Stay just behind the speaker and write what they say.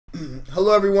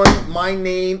Hello everyone, my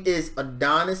name is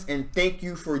Adonis and thank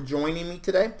you for joining me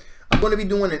today. I'm going to be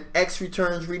doing an X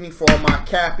returns reading for all my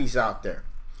Cappies out there.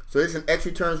 So this is an X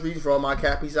returns reading for all my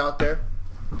Cappies out there.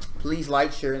 Please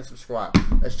like, share, and subscribe.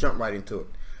 Let's jump right into it.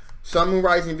 Sun, Moon,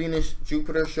 Rising, Venus,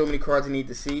 Jupiter. Show me the cards I need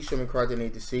to see. Show me the cards I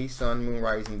need to see. Sun, Moon,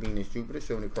 Rising, Venus, Jupiter.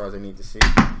 Show me the cards I need to see.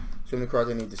 Show me the cards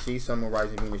I need to see. Sun, Moon,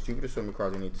 Rising, Venus, Jupiter. Show me the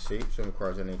cards I need to see. Show me the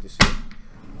cards I need to see.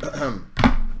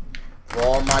 For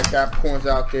all my Capricorns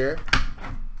out there,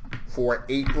 for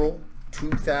April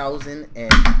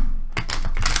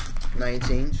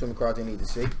 2019, show me the cards I need to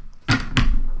see.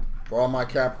 For all my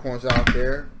Capricorns out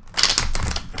there,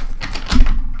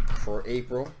 for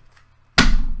April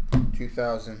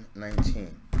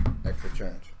 2019, X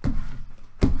returns.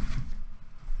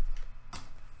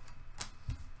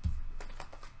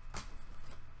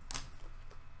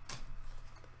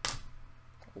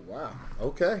 Wow,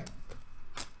 okay.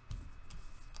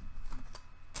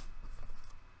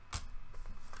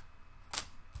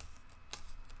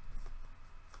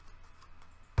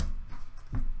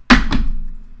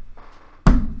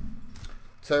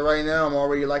 Tell you right now, I'm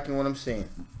already liking what I'm seeing.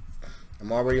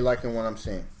 I'm already liking what I'm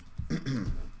seeing.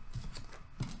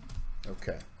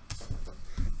 Okay.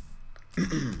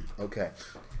 Okay.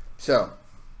 So.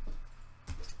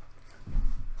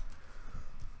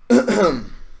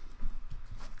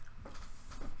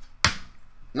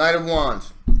 Knight of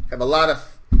Wands. Have a lot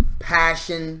of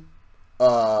passion,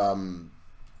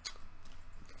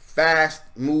 fast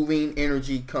moving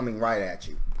energy coming right at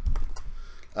you.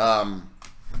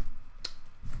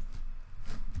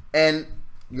 And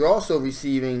you're also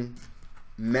receiving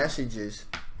messages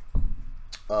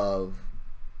of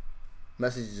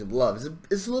love.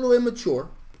 It's a little immature.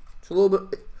 It's a little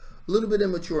bit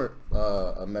immature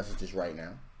messages right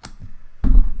now.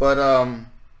 But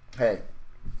hey,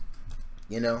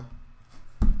 you know.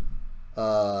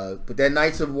 But that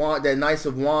Knights of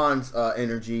Wands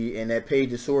energy and that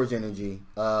Page of Swords energy,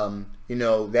 you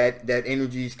know, that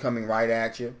energy is coming right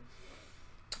at you.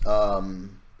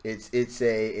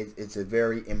 It's a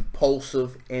very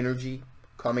impulsive energy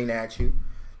coming at you.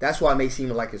 That's why it may seem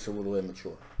like it's a little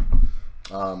immature.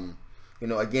 You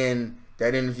know, again,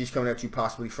 that energy is coming at you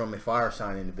possibly from a fire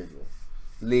sign individual,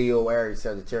 Leo, Aries,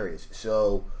 Sagittarius.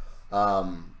 So,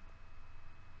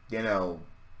 you know,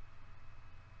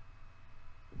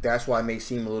 that's why it may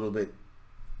seem a little bit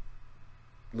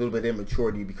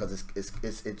immature to you, because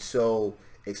it's so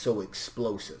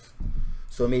explosive.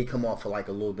 So it may come off for like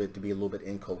a little bit, to be a little bit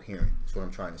incoherent. That's what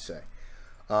I'm trying to say.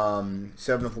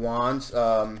 Seven of Wands.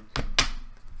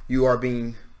 You are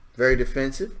being very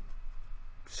defensive.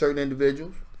 Certain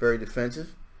individuals, very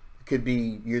defensive. It could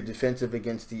be you're defensive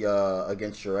against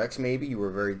your ex. Maybe you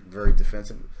were very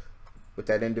defensive with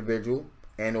that individual,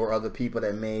 and or other people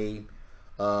that may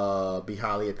be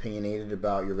highly opinionated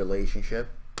about your relationship.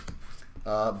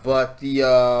 But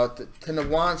the Ten of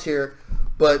Wands here,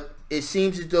 but it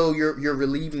seems as though you're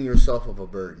relieving yourself of a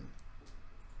burden.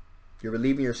 You're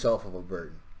relieving yourself of a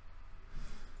burden.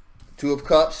 Two of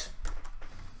Cups,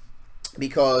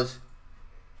 because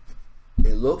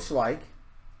it looks like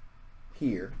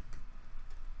here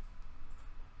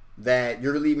that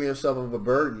you're relieving yourself of a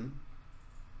burden.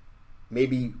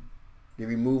 Maybe the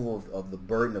removal of the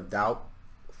burden of doubt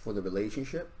for the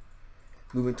relationship,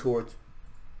 moving towards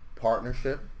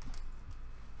partnership.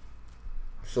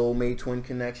 Soulmate, twin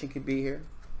connection could be here.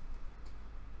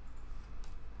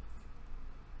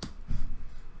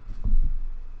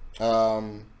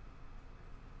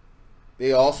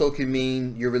 It also could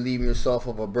mean you're relieving yourself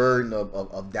of a burden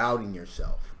of doubting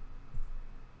yourself.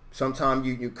 Sometimes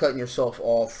you're cutting yourself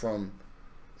off from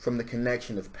the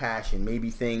connection of passion.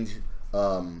 Maybe things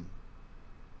were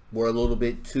a little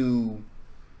bit too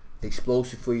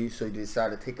explosive for you, so you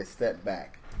decide to take a step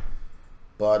back.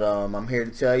 But I'm here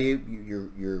to tell you,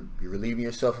 you're relieving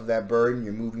yourself of that burden.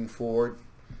 You're moving forward.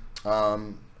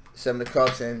 Seven of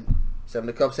Cups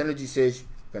energy says you're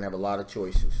gonna have a lot of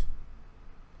choices.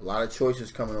 A lot of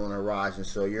choices coming on the horizon.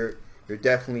 So you're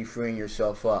definitely freeing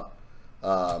yourself up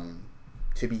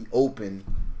to be open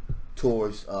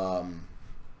towards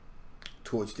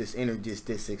this energy,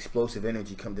 this explosive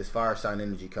energy, this fire sign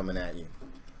energy coming at you.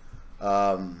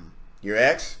 Your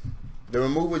ex, the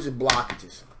removers of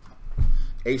blockages.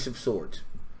 Ace of Swords.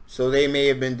 So they may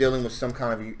have been dealing with some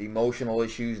kind of emotional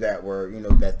issues that were, you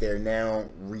know, that they're now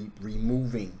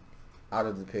removing out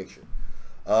of the picture.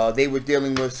 They were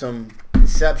dealing with some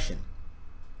deception,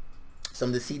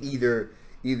 some deceit, either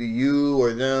you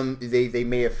or them. They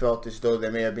may have felt as though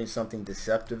there may have been something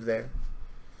deceptive there,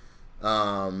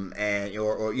 and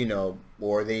or you know,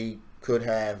 or they could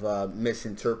have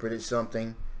misinterpreted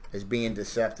something as being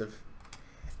deceptive.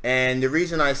 And the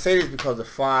reason I say this is because the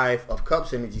Five of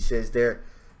Cups energy says they're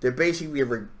basically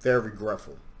they're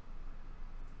regretful.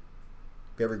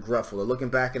 They're regretful. They're looking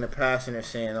back in the past and they're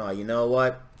saying, oh, you know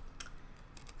what?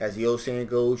 As the old saying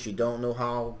goes, you don't know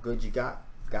how good you got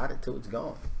it till it's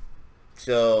gone.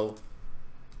 So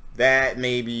that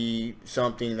may be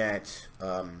something that's,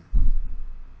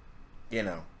 you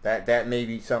know, that may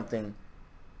be something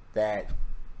that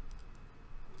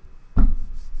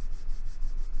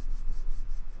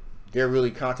they're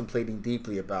really contemplating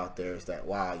deeply about. There is that,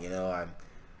 wow, you know, I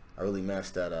really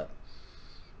messed that up.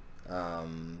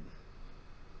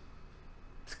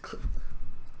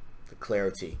 The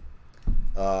clarity.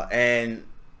 And,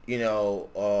 you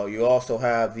know, you also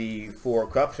have the Four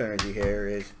of Cups energy here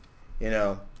is, you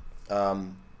know,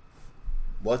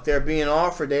 what they're being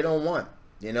offered, they don't want.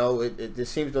 You know, it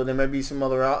just seems though there may be some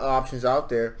other options out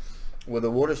there with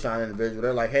a water sign individual.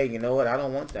 They're like, hey, you know what? I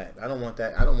don't want that. I don't want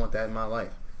that. I don't want that in my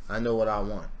life. I know what I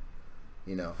want.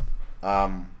 You know.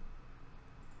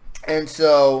 And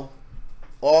so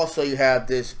also you have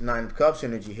this Nine of Cups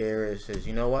energy here. It says,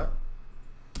 you know what?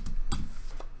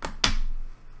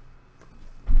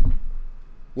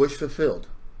 Wish fulfilled.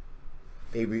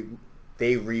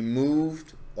 They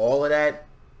removed all of that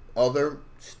other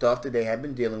stuff that they had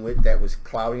been dealing with that was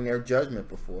clouding their judgment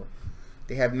before.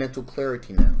 They have mental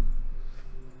clarity now.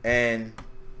 And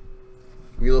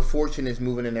Wheel of Fortune is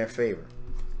moving in their favor.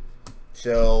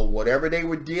 So whatever they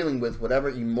were dealing with, whatever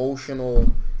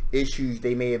emotional issues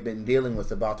they may have been dealing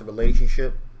with about the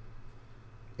relationship,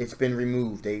 it's been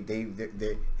removed. And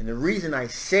the reason I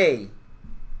say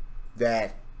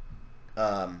that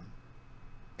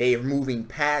they are moving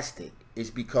past it is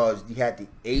because you had the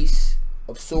Ace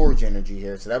of Swords energy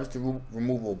here. So that was the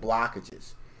removal of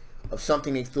blockages of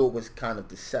something they thought was kind of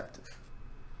deceptive.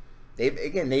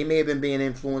 They may have been being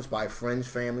influenced by friends,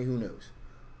 family, who knows.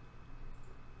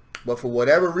 But for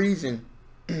whatever reason,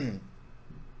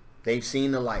 they've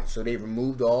seen the light. So they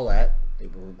removed all that. They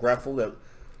were regretful that,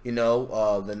 you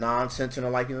know, the nonsense, and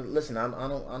they're like, you know, listen, I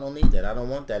don't need that. I don't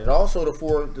want that. And also the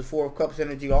Four of Cups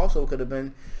energy also could have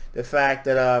been the fact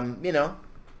that, you know,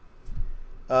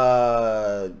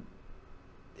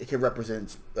 it could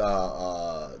represent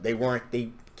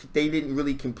they didn't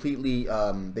really completely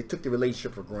they took the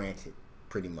relationship for granted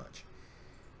pretty much,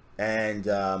 and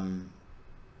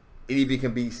it even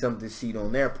can be some deceit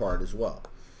on their part as well,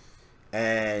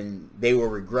 and they were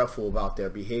regretful about their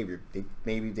behavior.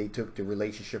 Maybe they took the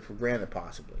relationship for granted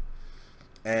possibly,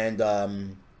 and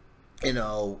you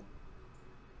know,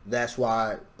 that's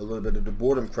why a little bit of the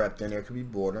boredom crept in. There could be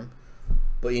boredom,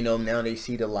 but you know, now they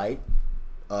see the light.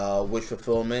 Wish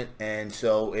fulfillment. And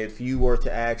so if you were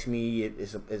to ask me,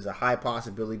 it's a high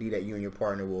possibility that you and your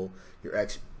partner your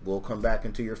ex will come back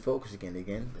into your focus again.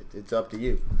 It's up to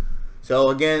you. So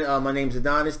again, my name's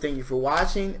Adonis. Thank you for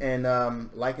watching, and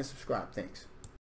like and subscribe. Thanks.